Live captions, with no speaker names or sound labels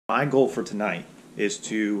My goal for tonight is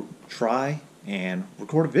to try and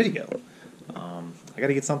record a video. I got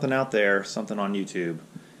to get something out there, something on YouTube,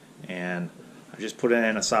 and I just put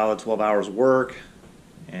in a solid 12 hours of work,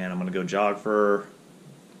 and I'm going to go jog for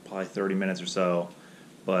probably 30 minutes or so.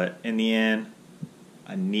 But in the end,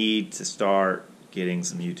 I need to start getting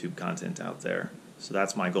some YouTube content out there. So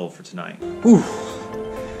that's my goal for tonight. Whew.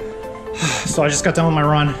 So I just got done with my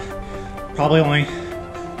run. Probably only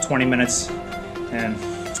 20 minutes and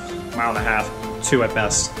a mile and a half, 2 at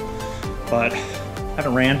best. But I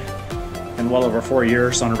haven't ran in well over 4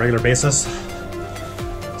 years on a regular basis.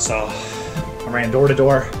 So I ran door to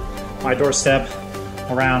door, my doorstep,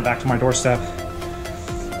 around, back to my doorstep,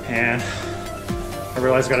 and I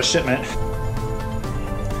realized I got a shipment.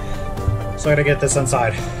 So I gotta get this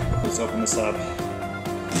inside. Let's open this up.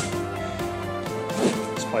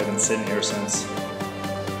 It's probably been sitting here since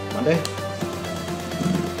Monday.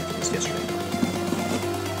 Let's get straight.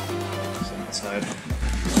 Sit inside.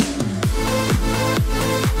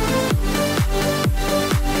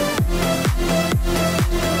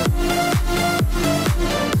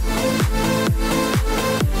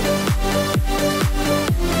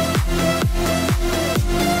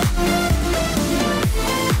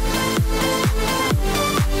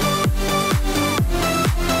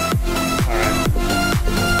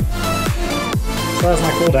 So that's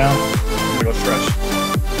my cool down. I'm gonna go stretch.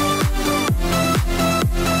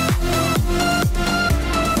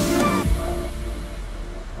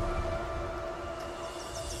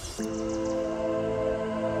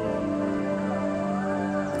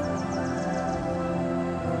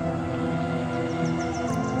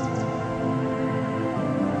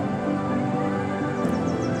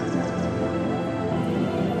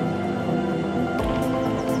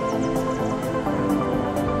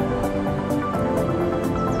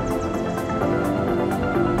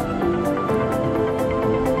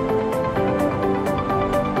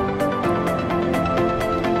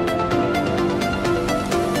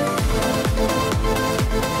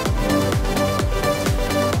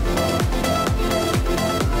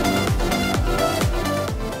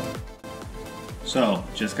 So,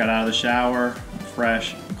 just got out of the shower, I'm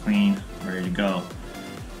fresh, I'm clean, ready to go.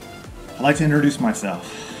 I'd like to introduce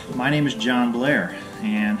myself. My name is Jon Blair,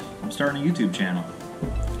 and I'm starting a YouTube channel.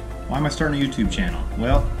 Why am I starting a YouTube channel?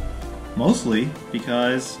 Well, mostly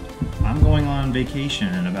because I'm going on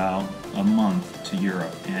vacation in about a month to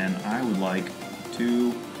Europe, and I would like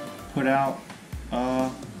to put out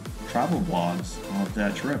travel vlogs of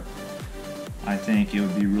that trip. I think it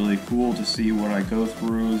would be really cool to see what I go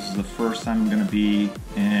through. This is the first time I'm going to be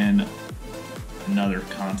in another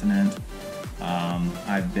continent.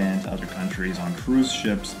 I've been to other countries on cruise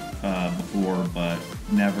ships before, but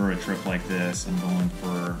never a trip like this. I'm going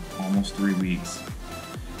for almost 3 weeks.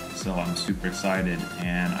 So I'm super excited,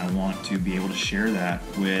 and I want to be able to share that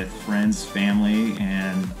with friends, family,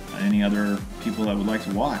 and any other people that would like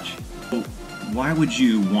to watch. So why would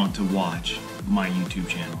you want to watch my YouTube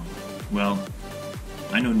channel? Well,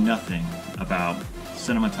 I know nothing about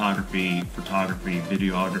cinematography, photography,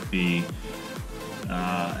 videography.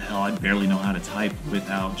 Hell, I barely know how to type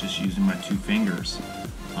without just using my 2 fingers.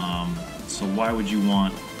 So why would you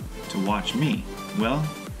want to watch me? Well,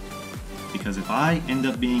 because if I end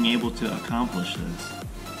up being able to accomplish this,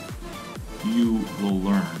 you will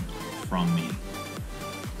learn from me.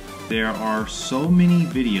 There are so many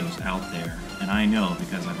videos out there, and I know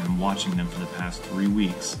because I've been watching them for the past 3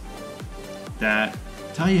 weeks, that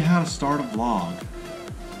tell you how to start a vlog.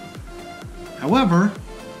 However,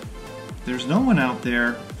 there's no one out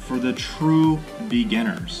there for the true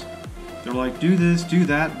beginners. They're like, do this, do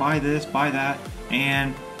that, buy this, buy that,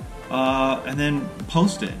 and then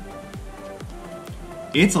post it.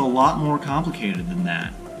 It's a lot more complicated than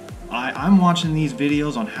that. I'm watching these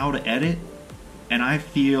videos on how to edit, and I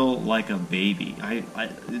feel like a baby.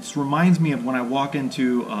 It reminds me of when I walk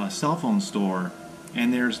into a cell phone store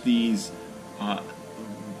and there's these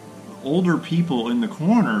older people in the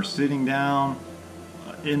corner sitting down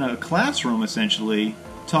in a classroom, essentially,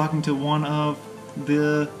 talking to one of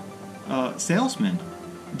the salesmen.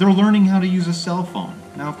 They're learning how to use a cell phone.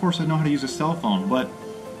 Now, of course, I know how to use a cell phone, but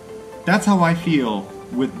that's how I feel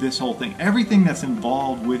with this whole thing. Everything that's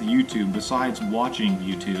involved with YouTube, besides watching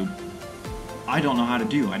YouTube, I don't know how to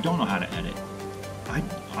do. I don't know how to edit.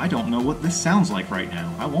 I don't know what this sounds like right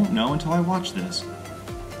now. I won't know until I watch this.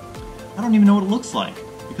 I don't even know what it looks like,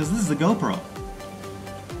 because this is the GoPro.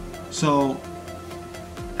 So,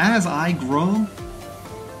 as I grow,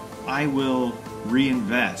 I will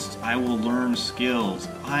reinvest. I will learn skills.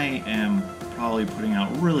 I am probably putting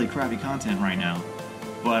out really crappy content right now,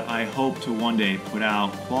 but I hope to one day put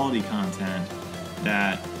out quality content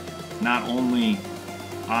that not only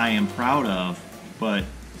I am proud of, but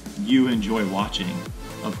you enjoy watching,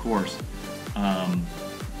 of course.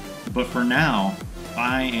 But for now,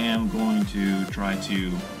 I am going to try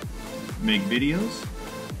to make videos,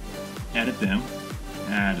 edit them,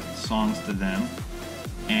 add songs to them,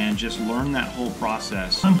 and just learn that whole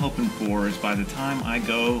process. What I'm hoping for is by the time I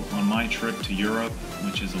go on my trip to Europe,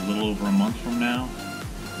 which is a little over a month from now,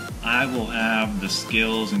 I will have the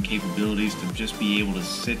skills and capabilities to just be able to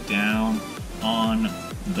sit down on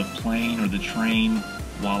the plane or the train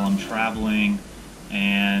while I'm traveling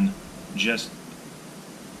and just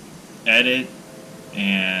edit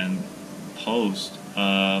and post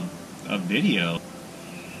a video.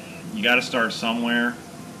 You got to start somewhere,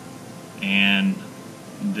 and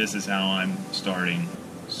this is how I'm starting.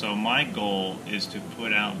 So my goal is to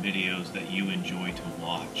put out videos that you enjoy to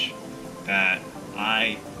watch, that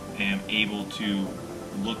I am able to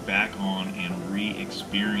look back on and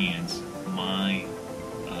re-experience my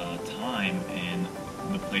time in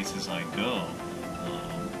the places I go,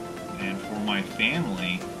 and for my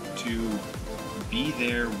family to be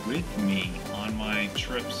there with me on my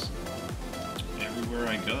trips everywhere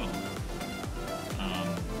I go.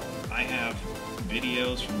 I have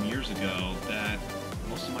videos from years ago that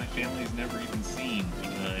most of my family's never even seen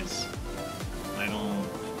because I don't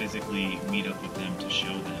physically meet up with them to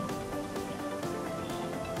show them.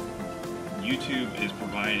 YouTube is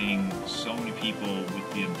providing so many people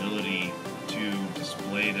with the ability to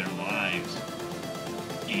display their lives,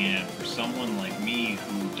 and for someone like me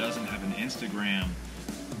who doesn't have an Instagram,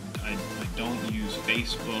 I don't use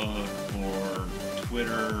Facebook or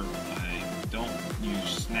Twitter, I don't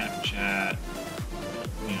use Snapchat,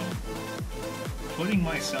 you know, putting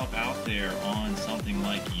myself out there on something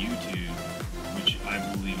like YouTube, which I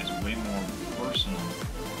believe is way more personal,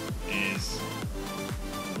 is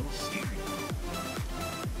a little scary.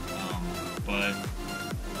 But I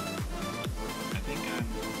think I'm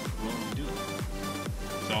willing to do it.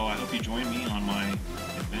 So I hope you join me on my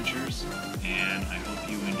adventures, and I hope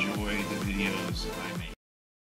you enjoy the videos I make.